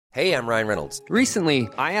Hey, I'm Ryan Reynolds. Recently,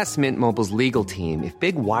 I asked Mint Mobile's legal team if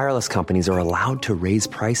big wireless companies are allowed to raise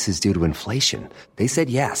prices due to inflation. They said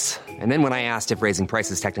yes. And then when I asked if raising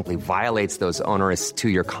prices technically violates those onerous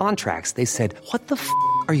two-year contracts, they said, "What the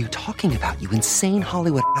are you talking about, you insane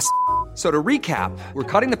Hollywood ass?" So to recap,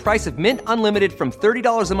 we're cutting the price of Mint Unlimited from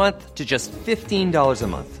 $30 a month to just $15 a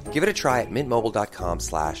month. Give it a try at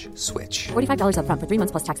mintmobile.com/switch. $45 up front for 3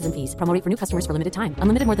 months plus taxes and fees. Promo rate for new customers for limited time.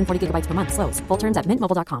 Unlimited more than 40 gigabytes per month. Slows full terms at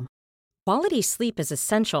mintmobile.com. Quality sleep is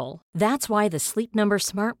essential. That's why the Sleep Number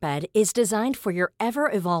Smart Bed is designed for your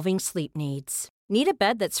ever-evolving sleep needs. Need a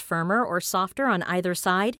bed that's firmer or softer on either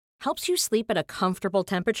side? Helps you sleep at a comfortable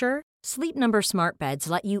temperature? Sleep Number Smart Beds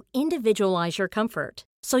let you individualize your comfort,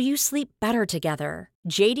 so you sleep better together.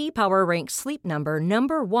 JD Power ranks Sleep Number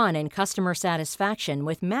 #1 in customer satisfaction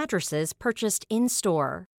with mattresses purchased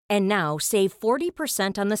in-store. And now save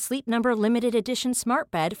 40% on the Sleep Number Limited Edition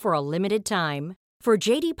Smart Bed for a limited time. For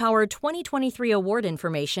JD Power 2023 award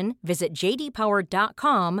information, visit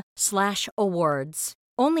jdpower.com/awards.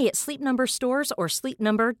 Only at Sleep Number stores or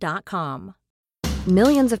sleepnumber.com.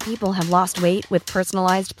 Millions of people have lost weight with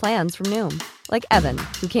personalized plans from Noom. Like Evan,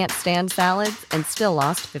 who can't stand salads and still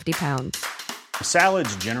lost 50 pounds.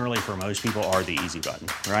 Salads generally for most people are the easy button,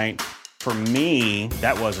 right? For me,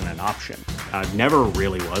 that wasn't an option. I never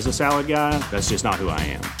really was a salad guy. That's just not who I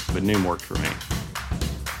am. But Noom worked for me.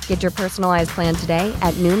 Get your personalized plan today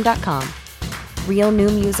at Noom.com. Real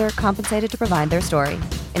Noom user compensated to provide their story.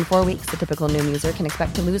 In 4 weeks, the typical Noom user can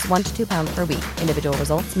expect to lose 1 to 2 pounds per week. Individual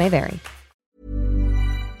results may vary.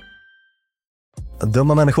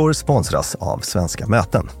 Dumma människor sponsras av Svenska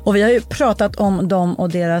Möten. Och vi har ju pratat om dem och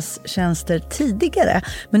deras tjänster tidigare.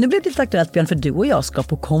 Men nu blir det lite aktuellt, Björn, för du och jag ska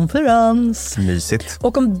på konferens. Mysigt.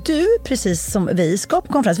 Och om du, precis som vi, ska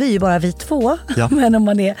på konferens, vi är ju bara vi två. Ja. Men om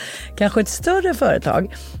man är kanske ett större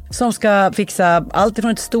företag som ska fixa allt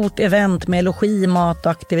ifrån ett stort event med logi, mat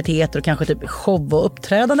och aktiviteter och kanske typ show och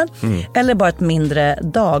uppträdanden. Eller bara ett mindre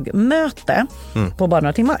dagmöte på bara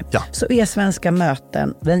några timmar. Ja. Så är Svenska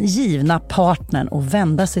Möten den givna partnern att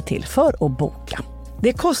vända sig till för att boka. Det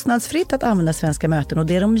är kostnadsfritt att använda Svenska Möten och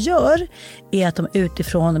det de gör är att de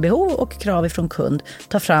utifrån behov och krav ifrån kund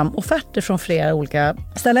tar fram offerter från flera olika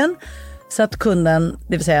ställen så att kunden,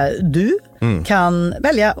 det vill säga du, kan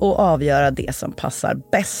välja och avgöra det som passar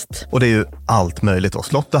bäst. Och det är ju allt möjligt då.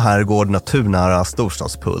 Slott och herrgård, naturnära,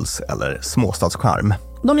 storstadspuls eller småstadscharm.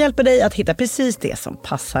 De hjälper dig att hitta precis det som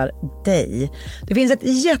passar dig. Det finns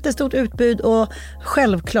ett jättestort utbud och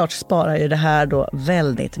självklart sparar ju det här då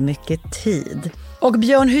väldigt mycket tid. Och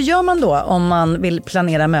Björn, hur gör man då om man vill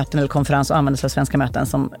planera möten eller konferens och använda sig av Svenska Möten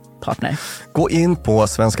som partner? Gå in på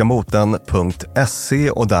svenskamoten.se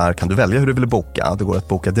och där kan du välja hur du vill boka. Det går att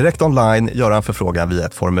boka direkt online, göra en förfrågan via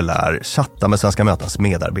ett formulär, chatta med Svenska Mötens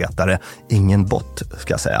medarbetare, ingen bot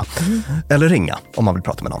ska jag säga, eller ringa om man vill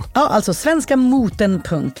prata med någon. Ja, alltså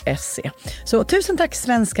svenskamoten.se. Så tusen tack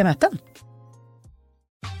Svenska Möten.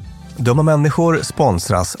 Dumma människor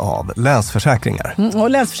sponsras av Länsförsäkringar. Och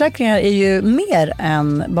Länsförsäkringar är ju mer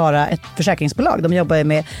än bara ett försäkringsbolag. De jobbar ju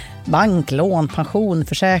med bank, lån, pension,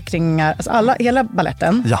 försäkringar, alltså hela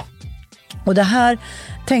balletten. Ja. Och det här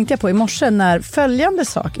tänkte jag på i morse när följande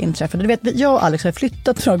sak inträffade. Du vet, jag och Alex har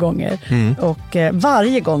flyttat några gånger. Och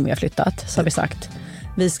varje gång vi har flyttat så har vi sagt,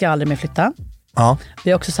 vi ska aldrig mer flytta. Ja.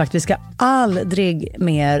 Vi har också sagt, vi ska aldrig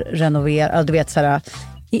mer renovera. Du vet så här,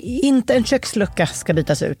 inte en kökslucka ska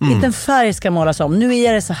bytas ut. Inte en färg ska målas om. Nu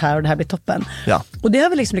är det så här och det här blir toppen. Ja. Och det har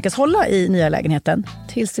vi liksom lyckats hålla i nya lägenheten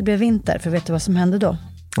tills det blev vinter. För vet du vad som hände då?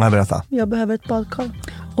 Nej, berätta. Jag behöver ett badkar.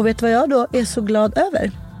 Och vet du vad jag då är så glad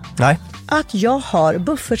över? Nej. Att jag har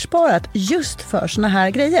buffertsparat just för såna här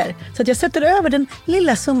grejer. Så att jag sätter över den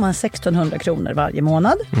lilla summan 1600 kronor varje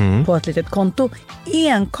månad på ett litet konto.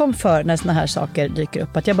 Enkom för när såna här saker dyker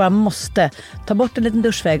upp. Att jag bara måste ta bort en liten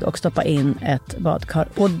duschvägg och stoppa in ett badkar.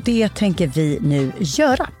 Och det tänker vi nu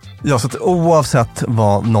göra. Ja, så att oavsett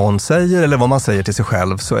vad någon säger eller vad man säger till sig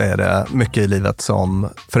själv så är det mycket i livet som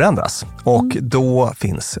förändras. Och då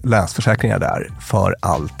finns Länsförsäkringar där för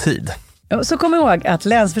alltid. Så kom ihåg att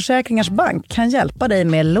Länsförsäkringars bank kan hjälpa dig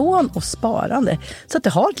med lån och sparande så att du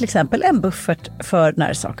har till exempel en buffert för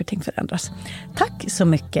när saker och ting förändras. Tack så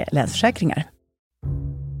mycket Länsförsäkringar.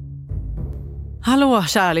 Hallå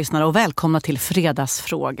kära lyssnare och välkomna till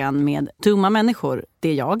Fredagsfrågan med dumma människor. Det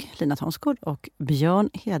är jag, Lina Thomsgård, och Björn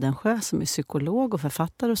Hedensjö som är psykolog och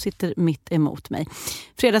författare och sitter mitt emot mig.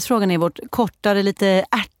 Fredagsfrågan är vårt kortare, lite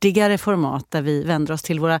ärtigare format där vi vänder oss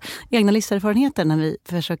till våra egna livserfarenheter när vi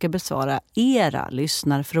försöker besvara era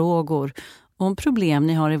lyssnarfrågor om problem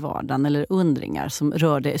ni har i vardagen eller undringar som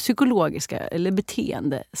rör det psykologiska eller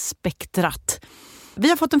beteendespektrat. Vi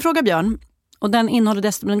har fått en fråga, Björn, Och den innehåller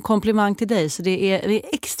dessutom en komplimang till dig, så det är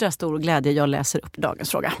extra stor glädje jag läser upp dagens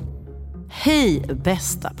fråga. Hej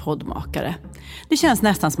bästa poddmakare. Det känns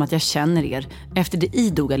nästan som att jag känner er efter det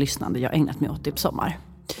idoga lyssnande jag ägnat mig åt i sommar.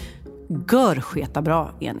 Görsketa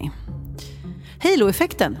bra är ni.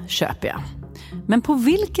 Halo-effekten köper jag. Men på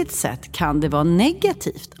vilket sätt kan det vara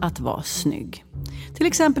negativt att vara snygg? Till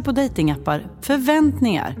exempel på datingappar,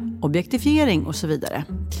 förväntningar, objektifiering och så vidare.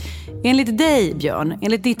 Enligt dig, Björn,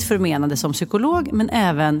 enligt ditt förmenande som psykolog, men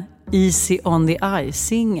även easy on the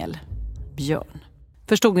eye-singel, Björn.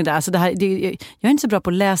 Förstod ni det? Alltså jag är inte så bra på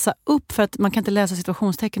att läsa upp, för att man kan inte läsa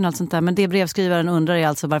situationstecken och allt sånt där. Men det brevskrivaren undrar är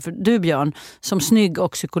alltså varför du, Björn, som snygg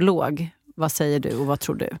och psykolog, vad säger du och vad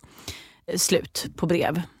tror du? Slut på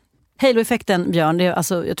brev. Halo-effekten, Björn,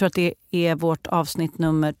 jag tror att det är vårt avsnitt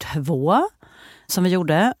nummer 2 som vi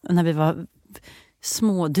gjorde när vi var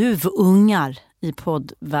små duvungar i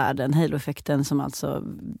poddvärlden. Halo-effekten som alltså,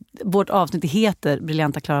 vårt avsnitt heter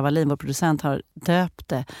Briljanta Clara Wallin, vår producent, har döpt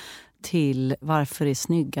det till Varför är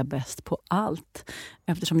snygga bäst på allt?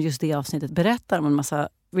 Eftersom just det avsnittet berättar om en massa,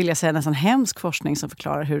 vill jag säga, nästan hemsk forskning som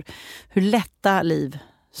förklarar hur lätta liv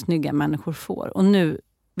snygga människor får. Och nu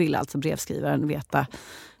vill alltså brevskrivaren veta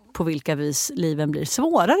på vilka vis liven blir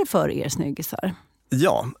svårare för er snyggisar.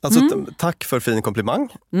 Ja, alltså tack för fin komplimang.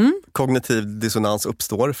 Kognitiv dissonans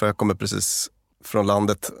uppstår för jag kommer precis från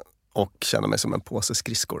landet och känner mig som en påse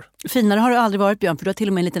skridskor. Finare har du aldrig varit, Björn, för du har till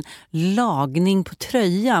och med en liten lagning på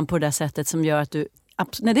tröjan på det där sättet som gör att du...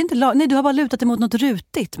 Nej, det är inte nej, du har bara lutat emot något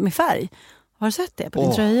rutigt med färg. Har du sett det på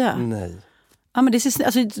din tröja? Nej. Ja, men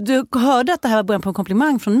du hörde att det här var början på en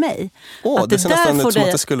komplimang från mig. Det ser nästan ut som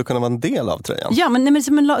att det skulle kunna vara en del av tröjan. Ja, men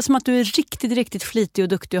som att du är riktigt, riktigt flitig och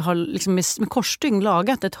duktig och har liksom med korsstygn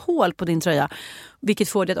lagat ett hål på din tröja. Vilket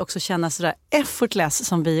får dig att också känna sådär effortless,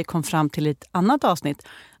 som vi kom fram till i ett annat avsnitt,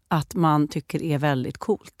 att man tycker är väldigt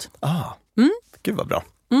coolt. Gud vad bra.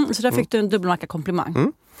 Så där fick du en dubbelmacka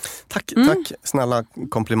komplimang. Tack snälla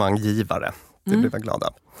komplimanggivare. Det blir jag glad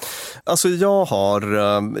av. Alltså jag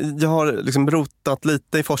har liksom rotat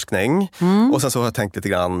lite i forskning och sen så har jag tänkt lite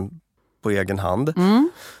grann på egen hand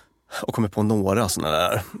och kommit på några sådana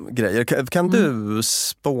där grejer. Kan du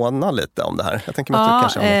spåna lite om det här? Jag tänker mig att du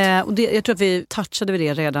kanske har något. Och jag tror att vi touchade vid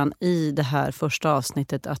det redan i det här första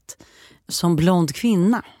avsnittet, att som blond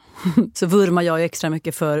kvinna så vurmar jag extra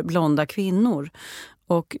mycket för blonda kvinnor.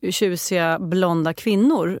 Och tjusiga blonda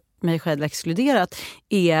kvinnor, mig själv exkluderat,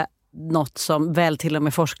 är något som väl till och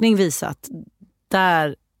med forskning visat.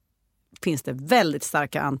 Där finns det väldigt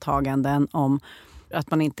starka antaganden om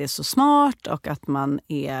att man inte är så smart och att man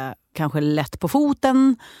är kanske lätt på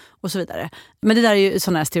foten och så vidare. Men det där är ju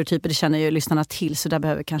sådana här stereotyper, det känner ju lyssnarna till, så där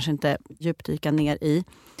behöver kanske inte djupdyka ner i.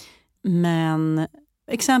 Men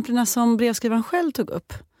exemplen som brevskrivaren själv tog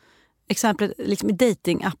upp, exemplet liksom i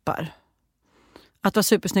datingappar. Att vara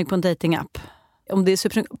supersnygg på en datingapp. Om det är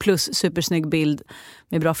supersnygg plus supersnygg bild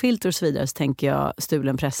med bra filter och så vidare, så tänker jag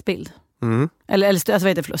stulen pressbild. Eller alltså, vad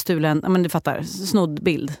heter det? Stulen, men du fattar, snodd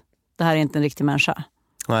bild. Det här är inte en riktig människa.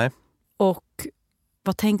 Nej. Och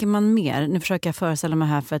vad tänker man mer? Nu försöker jag föreställa mig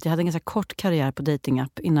här, för att jag hade en ganska kort karriär på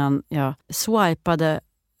datingapp innan jag swipade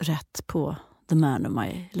rätt på the man of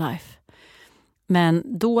my life.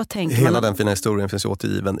 Men då tänker Hela den fina historien finns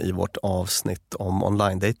återgiven i vårt avsnitt om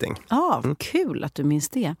online-dating. Kul att du minns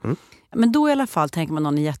det. Men då i alla fall tänker man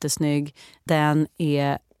någon är jättesnygg. Den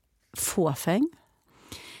är fåfäng.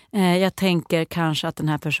 Jag tänker kanske att den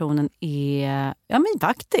här personen är,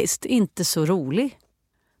 faktiskt inte så rolig.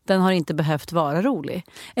 Den har inte behövt vara rolig.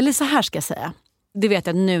 Eller så här ska jag säga. Det vet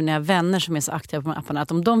jag nu när jag har vänner som är så aktiva på apparna,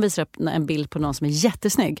 att om de visar upp en bild på någon som är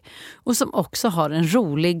jättesnygg och som också har en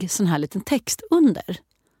rolig sån här liten text under,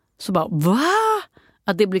 så bara, va?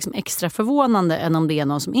 Att det blir liksom extra förvånande än om det är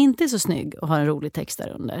någon som inte är så snygg och har en rolig text där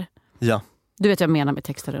under. Ja. Du vet vad jag menar med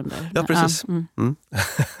text där under. Ja, precis.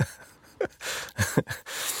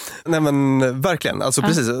 Nej men verkligen, alltså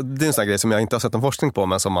precis, det är en sån här grej som jag inte har sett någon forskning på,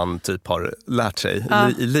 men som man typ har lärt sig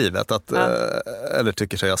i livet att, eller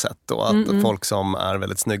tycker sig ha sett, och att folk som är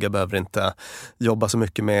väldigt snygga behöver inte jobba så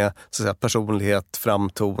mycket med så att säga, personlighet,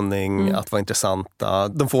 framtoning, att vara intressanta.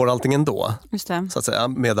 De får allting ändå, just det. Så att säga,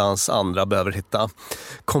 medans andra behöver hitta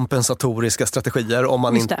kompensatoriska strategier. Om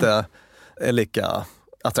man inte är lika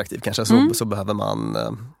attraktiv kanske, så behöver man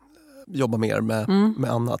jobba mer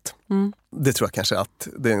med annat. Det tror jag kanske att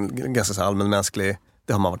det är en ganska så allmänmänsklig,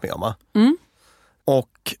 det har man varit med om.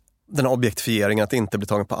 Och den här objektifieringen, att inte bli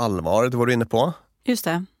tagen på allvar, det var du inne på. Just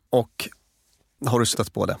det. Och har du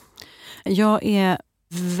stött på det? Jag är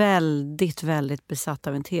väldigt, väldigt besatt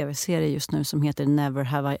av en tv-serie just nu som heter Never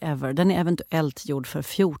Have I Ever. Den är eventuellt gjord för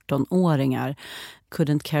 14-åringar.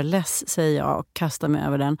 Couldn't care less, säger jag, och kastar mig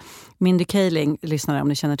över den. Mindy Kaling, lyssnare om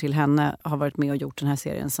ni känner till henne, har varit med och gjort den här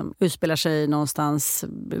serien som utspelar sig någonstans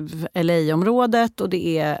LA-området, och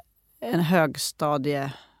det är en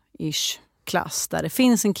högstadie-ish klass där det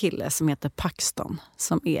finns en kille som heter Paxton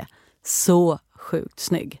som är så sjukt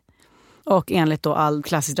snygg. Och enligt då all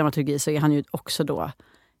klassisk dramaturgi så är han ju också då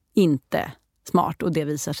inte smart, och det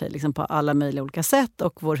visar sig liksom på alla möjliga olika sätt,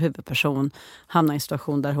 och vår huvudperson hamnar i en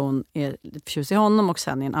situation där hon är lite förtjust i honom och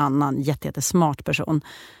sen är en annan jättesmart person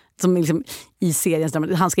som liksom i seriens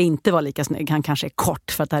dramaturgi, han ska inte vara lika snygg, han kanske är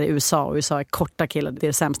kort för att det här är USA och USA är korta killar, det är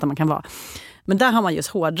det sämsta man kan vara. Men där har man just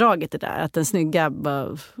hårdragit det där, att den snygga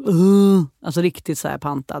bara, alltså riktigt så här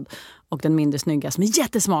pantad, och den mindre snygga som är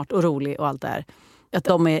jättesmart och rolig och allt det här, att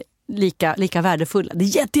de är lika värdefulla. Det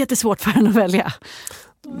är jättesvårt för henne att välja.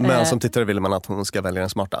 Men som tittare vill man att hon ska välja den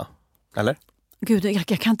smarta, eller? Gud, jag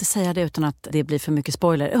kan inte säga det utan att det blir för mycket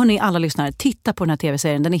spoiler. Hörrni, alla lyssnare, titta på den här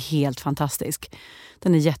tv-serien. Den är helt fantastisk.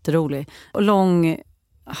 Den är jätterolig. Och lång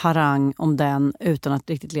harang om den utan att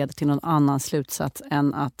riktigt leda till någon annan slutsats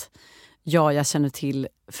än att jag känner till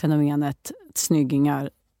fenomenet snyggingar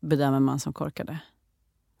bedömer man som korkade.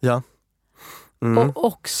 Ja. Och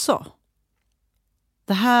också,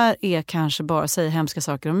 det här är kanske bara att säga hemska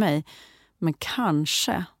saker om mig, men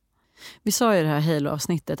kanske, vi sa ju i det här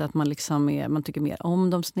Halo-avsnittet att man liksom man tycker mer om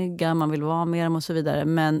de snygga, man vill vara med dem och så vidare,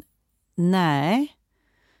 men nej,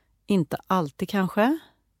 inte alltid kanske.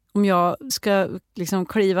 Om jag ska liksom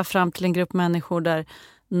kliva fram till en grupp människor där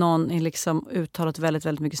någon är liksom uttalat väldigt,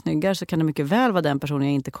 väldigt mycket snyggare, så kan det mycket väl vara den personen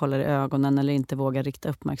jag inte kollar i ögonen eller inte vågar rikta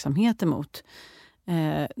uppmärksamhet emot.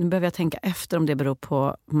 Nu behöver jag tänka efter om det beror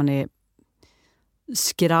på om man är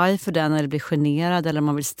skraj för den eller blir generad eller om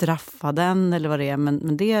man vill straffa den eller vad det är.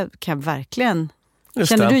 Men det kan jag verkligen...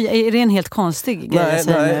 Känner du, är det en helt konstig grej?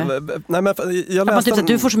 Nej, men jag läste att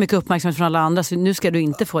du får så mycket uppmärksamhet från alla andra, så nu ska du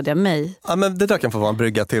inte få det av mig. Ja, men det där kan få vara en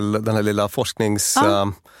brygga till den här lilla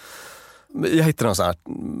Jag hittade en sån här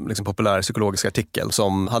liksom populär psykologisk artikel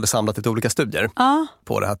som hade samlat lite olika studier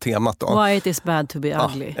på det här temat. Då. Why it is bad to be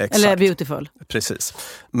ugly. Eller beautiful. Precis.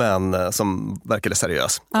 Men som verkade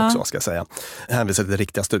seriös också, ska jag säga. Hänvisade till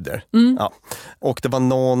riktiga studier. Ja. Och det var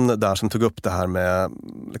någon där som tog upp det här med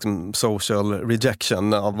liksom social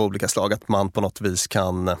rejection av olika slag. Att man på något vis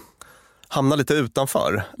kan hamna lite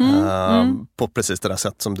utanför på precis det där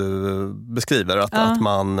sätt som du beskriver. Att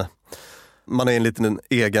man är en liten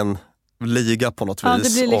egen liga på något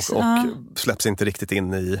vis liksom, och släpps inte riktigt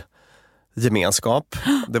in i gemenskap.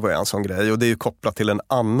 Det var en sån grej, och det är ju kopplat till en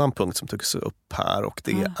annan punkt som togs upp här, och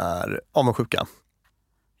det är avundsjuka.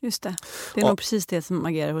 Just det. Det är nog precis det som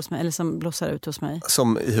agerar hos mig, eller som blossar ut hos mig.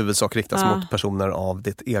 Som i huvudsak riktas mot personer av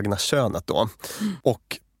ditt egna könet då.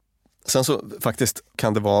 Och sen så faktiskt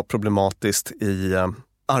kan det vara problematiskt i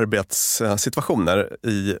arbetssituationer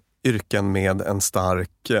i yrken med en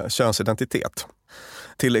stark könsidentitet.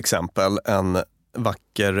 Till exempel en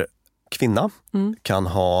vacker kvinna kan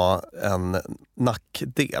ha en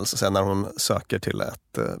nackdel så att säga, när hon söker till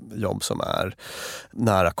ett jobb som är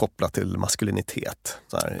nära kopplat till maskulinitet.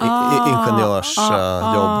 Så här,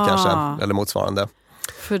 ingenjörsjobb kanske, eller motsvarande.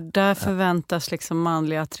 För där förväntas liksom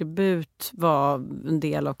manliga attribut vara en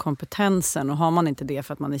del av kompetensen, och har man inte det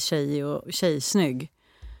för att man är tjej och tjejsnygg,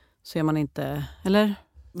 så är man inte, eller?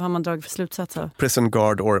 Vad har man dragit för slutsatser? Prison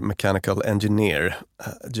Guard or Mechanical Engineer,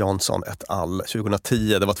 Johnson et al.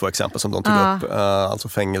 2010, det var 2 exempel som de tog upp. Alltså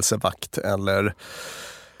fängelsevakt eller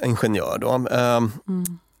ingenjör då.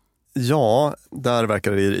 Ja, där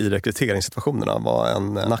verkar det i rekryteringssituationerna vara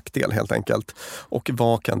en nackdel helt enkelt. Och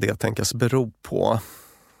vad kan det tänkas bero på?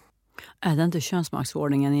 Är det inte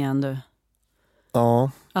könsmaktsordningen igen du?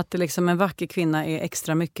 Ja. Att det liksom en vacker kvinna är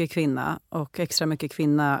extra mycket kvinna, och extra mycket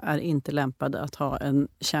kvinna är inte lämpad att ha en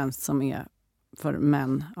tjänst som är för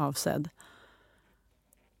män avsedd.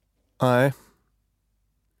 Nej.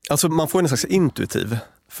 Alltså man får en slags intuitiv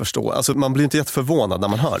förstå. Alltså man blir inte jätteförvånad när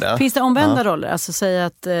man hör det. Finns det omvända roller? Alltså säga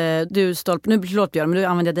att du stolpar, nu förlåt Björn, men du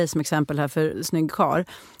använder dig som exempel här för snygg karl.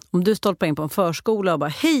 Om du stolpar in på en förskola och bara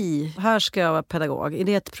hej, här ska jag vara pedagog. Är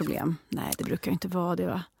det ett problem? Nej, det brukar inte vara det,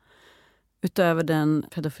 va? Utöver den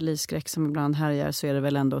pedofiliskräck som ibland härjar, så är det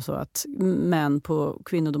väl ändå så att män på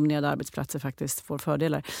kvinnodominerade arbetsplatser faktiskt får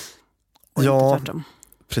fördelar. Och ja,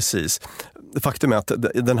 precis. Faktum är att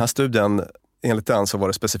den här studien, enligt den så var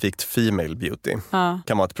det specifikt female beauty.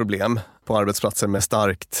 Kan vara ett problem på arbetsplatser med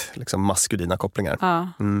starkt liksom, maskulina kopplingar.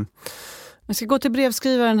 Jag ska gå till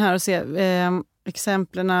brevskrivaren här och se.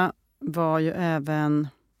 Exemplen var ju även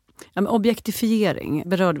objektifiering.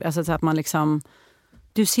 Berörd, alltså att man liksom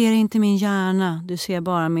Du ser inte min hjärna, du ser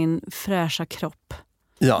bara min fräscha kropp.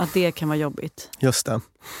 Ja. Att det kan vara jobbigt. Just det.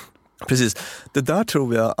 Precis. Det där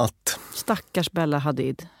tror jag att... Stackars Bella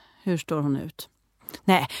Hadid. Hur står hon ut?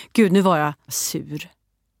 Nej, gud, nu var jag sur.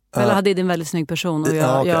 Bella Hadid är en väldigt snygg person. Och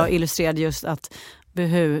jag illustrerade just att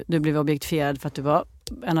du blev objektifierad för att du var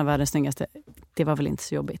en av världens snyggaste. Det var väl inte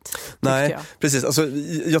så jobbigt. Nej, precis. Alltså,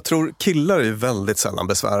 jag tror killar är väldigt sällan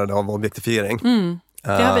besvärade av objektifiering.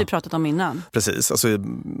 Det har vi pratat om innan. Precis. Alltså,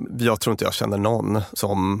 jag tror inte jag känner någon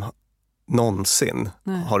som någonsin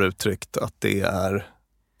har uttryckt att det är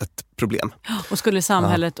ett problem. Och skulle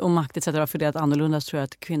samhället och makt etc. vara fördelat annorlunda, så tror jag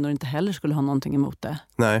att kvinnor inte heller skulle ha någonting emot det.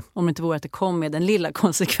 Nej. Om det inte vore att det kom med den lilla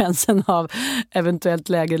konsekvensen av eventuellt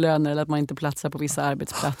lägre löner eller att man inte platsar på vissa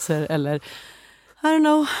arbetsplatser eller I don't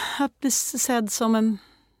know, att bli sedd som en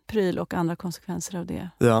pryl och andra konsekvenser av det.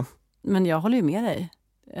 Ja. Men jag håller ju med dig.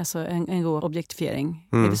 Alltså en god objektifiering.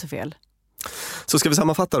 Är det så fel? Så ska vi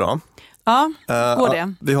sammanfatta då? Ja, går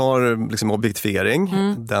det. Vi har liksom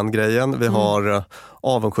objektifiering, den grejen. Vi har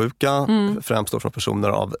avundsjuka, främst då från personer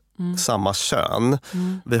av samma kön.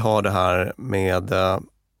 Vi har det här med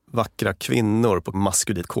vackra kvinnor på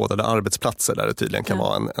maskulit kodade arbetsplatser där det tydligen kan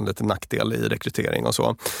vara en liten nackdel i rekrytering och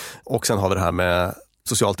så. Och sen har vi det här med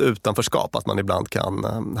socialt utanförskap, att man ibland kan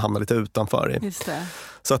hamna lite utanför i. Just det.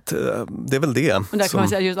 Så att det är väl det. Och där kan man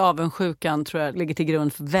säga att just avundsjukan tror jag ligger till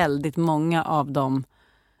grund för väldigt många av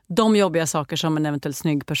de jobbiga saker som en eventuellt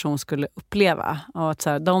snygg person skulle uppleva. Och att så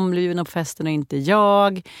här, de blir ju på festen och inte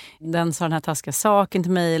jag. Den sa den här taskiga saken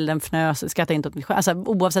till mig, eller den fnös, skrattade inte åt mig själv. Alltså,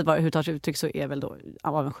 oavsett hur det tar sig uttryck så är väl då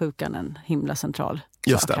avundsjukan en himla central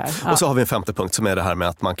just sak det. här. Ja. Och så har vi en femte punkt som är det här med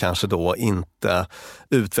att man kanske då inte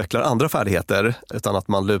utvecklar andra färdigheter utan att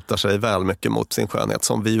man lutar sig väl mycket mot sin skönhet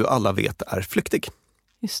som vi ju alla vet är flyktig.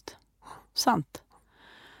 Just. Sant.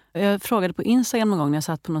 Jag frågade på Instagram någon gång när jag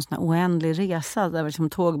satt på någon sån här oändlig resa där var liksom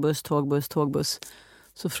tågbuss.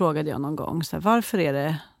 Så frågade jag någon gång så här, varför är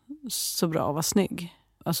det så bra att vara snygg?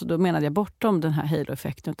 Alltså då menade jag bortom den här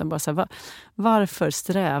halo-effekten, utan bara så här, varför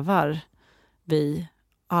strävar vi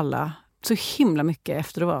alla så himla mycket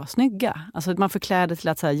efter att vara snygga? Alltså man förklär det till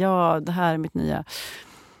att säga, ja, det här är mitt nya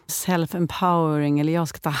self-empowering, eller jag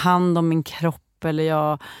ska ta hand om min kropp, eller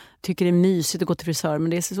jag tycker det är mysigt att gå till frisör, men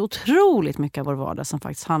det är så otroligt mycket av vår vardag som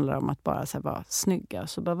faktiskt handlar om att bara så här, vara snygga.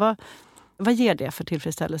 Så bara, vad ger det för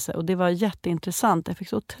tillfredsställelse? Och det var jätteintressant. Jag fick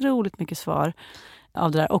så otroligt mycket svar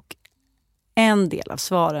av det där. Och en del av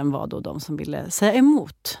svaren var då de som ville säga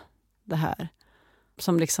emot det här.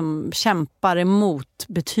 Som liksom kämpar emot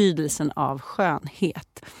betydelsen av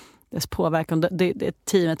skönhet. Dess påverkan. Det är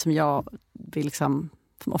teamet som jag liksom,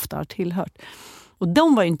 som ofta har tillhört. Och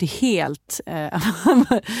de var ju inte helt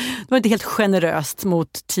generöst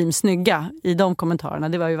mot Team Snygga i de kommentarerna.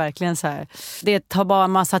 Det var ju verkligen så här, det tar bara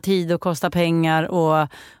massa tid och kostar pengar och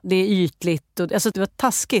det är ytligt. Och, alltså det var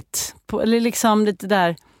taskigt. Eller liksom lite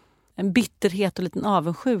där, en bitterhet och liten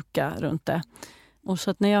avundsjuka runt det. Och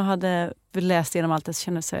så att när jag hade läst igenom allt det så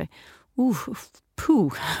kände jag sig,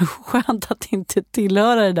 skönt att inte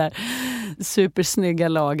tillhöra det där supersnygga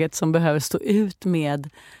laget som behöver stå ut med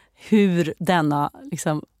hur denna,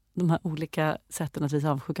 liksom, de här olika sätten att visa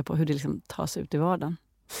avundsjuka på, hur det liksom tas ut i vardagen.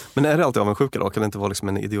 Men är det alltid avundsjuka då? Kan det inte vara liksom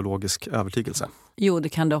en ideologisk övertygelse? Jo, det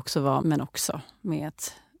kan det också vara, men också med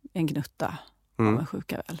en gnutta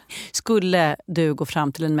avundsjuka väl. Skulle du gå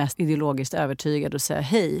fram till den mest ideologiskt övertygad och säga,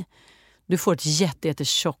 hej, du får ett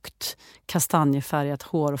jättetjockt kastanjefärgat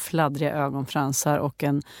hår och fladdriga ögonfransar och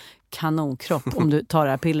en kanonkropp om du tar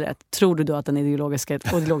det här pillret. Tror du då att den ideologiskt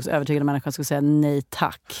övertygade människan skulle säga nej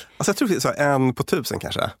tack? Alltså jag tror det är så 1 på 1000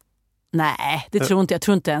 kanske. Nej, det tror inte jag.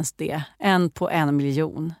 Tror inte ens det. 1 på 1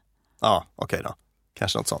 miljon. Ja, okej då.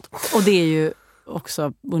 Kanske något sånt. Och det är ju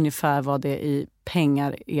också ungefär vad det i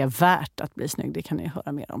pengar är värt att bli snygg. Det kan ni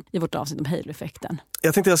höra mer om i vårt avsnitt om halo-effekten.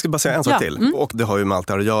 Jag tänkte jag skulle bara säga en sak till. Och det har ju med allt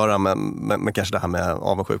att göra med kanske det här med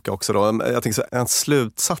avundsjuka också då. Jag tänker så en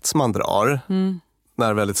slutsats man drar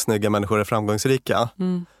när väldigt snygga människor är framgångsrika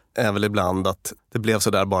är väl ibland att det blev så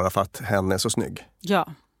där bara för att hen är så snygg. Ja.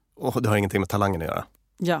 Och det har ingenting med talangen att göra.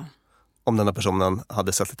 Ja. Om den här personen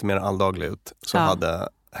hade sett lite mer alldaglig ut så hade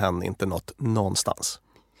hen inte nått någonstans.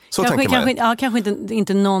 Så kanske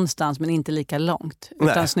inte någonstans, men inte lika långt.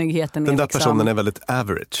 Utan snyggheten är den där liksom... personen är väldigt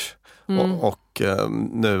average. Och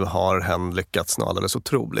nu har hen lyckats alldeles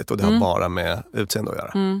otroligt. Och det har bara med utseende att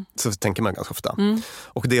göra. Så tänker man ganska ofta.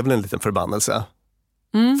 Och det är väl en liten förbannelse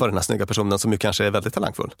för den här snygga personen som ju kanske är väldigt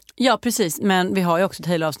talangfull. Ja, precis. Men vi har ju också ett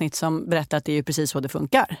hela avsnitt som berättar att det är ju precis så det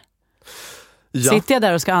funkar. Ja. Sitter jag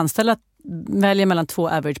där och ska anställa väljer mellan 2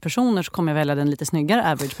 average-personer så kommer jag välja den lite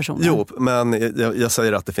snyggare average-personen. Jo, men jag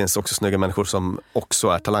säger att det finns också snygga människor som också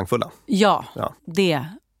är talangfulla. Ja. Det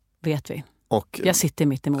vet vi. Och jag sitter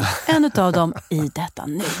mitt emot en utav dem i detta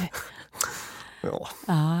nu.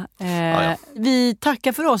 Vi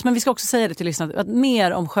tackar för oss, men vi ska också säga det till lyssnarna att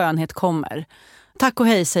mer om skönhet kommer. Tack och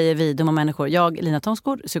hej säger vi dumma människor. Jag, Lina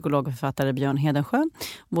Thomsgård, psykolog och författare Björn Hedensjö,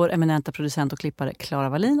 vår eminenta producent och klippare Klara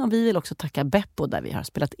Wallin, och vi vill också tacka Beppo där vi har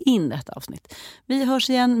spelat in detta avsnitt. Vi hörs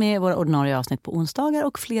igen med våra ordinarie avsnitt på onsdagar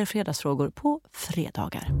och fler fredagsfrågor på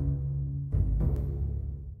fredagar.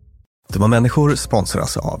 Dumma människor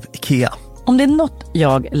sponsras av IKEA. Om det är något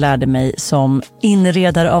jag lärde mig som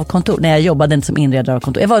inredare av kontor, när jag jobbade inte som inredare av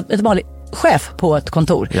kontor, jag var ett vanligt chef på ett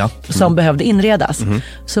kontor som behövde inredas,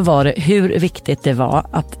 så var det hur viktigt det var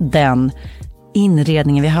att den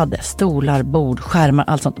inredningen vi hade, stolar, bord, skärmar,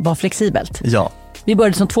 allt sånt, var flexibelt. Ja. Vi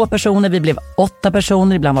började som 2 personer, vi blev 8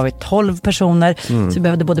 personer, ibland var vi 12 personer. Så vi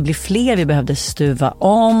behövde både bli fler, vi behövde stuva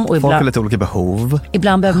om. Och folk har lite olika behov.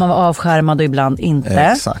 Ibland behöver man vara avskärmad och ibland inte.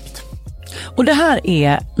 Exakt. Och det här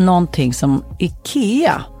är någonting som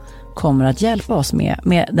IKEA kommer att hjälpa oss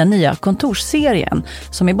med den nya kontorsserien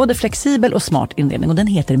som är både flexibel och smart inredning, och den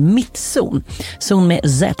heter Mittzon. Zon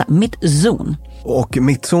med Z, Mittzon. Och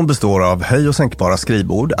Mittzon består av höj- och sänkbara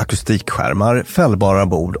skrivbord, akustikskärmar, fällbara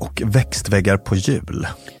bord och växtväggar på hjul.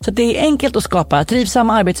 Så det är enkelt att skapa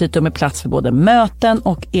trivsamma arbetsytor med plats för både möten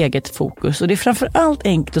och eget fokus. Och det är framförallt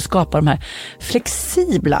enkelt att skapa de här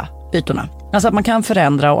flexibla ytorna. Alltså att man kan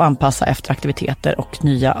förändra och anpassa efter aktiviteter och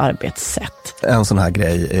nya arbetssätt. En sån här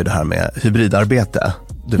grej är det här med hybridarbete.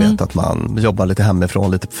 Du vet att man jobbar lite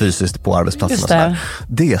hemifrån, lite fysiskt på arbetsplatsen.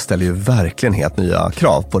 Det ställer ju verkligen helt nya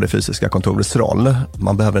krav på det fysiska kontorets roll.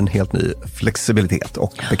 Man behöver en helt ny flexibilitet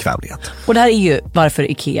och bekvämlighet. Och det här är ju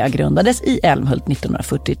varför IKEA grundades i Älmhult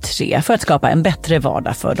 1943, för att skapa en bättre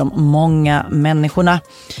vardag för de många människorna.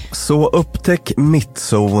 Så upptäck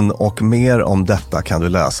Mittzon, och mer om detta kan du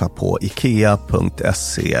läsa på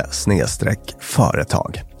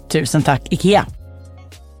ikea.se/företag. Tusen tack IKEA!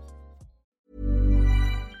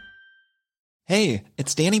 Hey,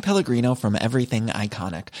 it's Danny Pellegrino from Everything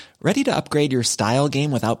Iconic. Ready to upgrade your style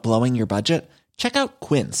game without blowing your budget? Check out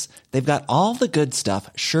Quince. They've got all the good stuff,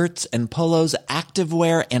 shirts and polos,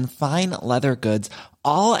 activewear and fine leather goods,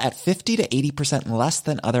 all at 50 to 80% less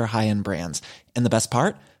than other high-end brands. And the best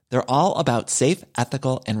part? They're all about safe,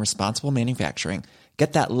 ethical and responsible manufacturing.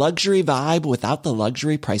 Get that luxury vibe without the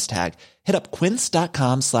luxury price tag. Hit up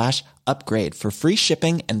quince.com/upgrade for free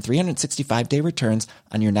shipping and 365-day returns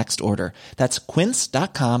on your next order. That's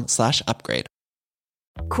quince.com/upgrade.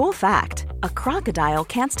 Cool fact, a crocodile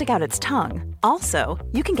can't stick out its tongue. Also,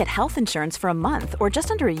 you can get health insurance for a month or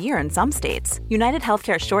just under a year in some states. United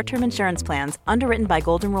Healthcare short-term insurance plans, underwritten by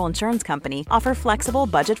Golden Rule Insurance Company, offer flexible,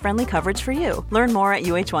 budget-friendly coverage for you. Learn more at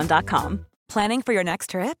uh1.com. Planning for your next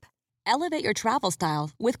trip? Elevate your travel style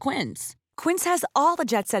with Quince. Quince has all the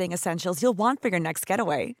jet-setting essentials you'll want for your next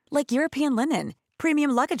getaway, like European linen,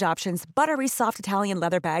 premium luggage options, buttery soft Italian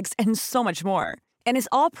leather bags, and so much more. And is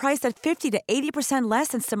all priced at 50 to 80% less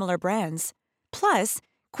than similar brands. Plus,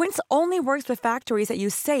 Quince only works with factories that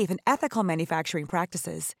use safe and ethical manufacturing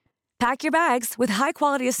practices. Pack your bags with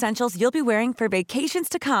high-quality essentials you'll be wearing for vacations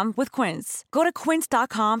to come with Quince. Go to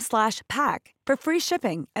quince.com/pack for free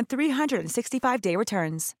shipping and 365-day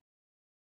returns.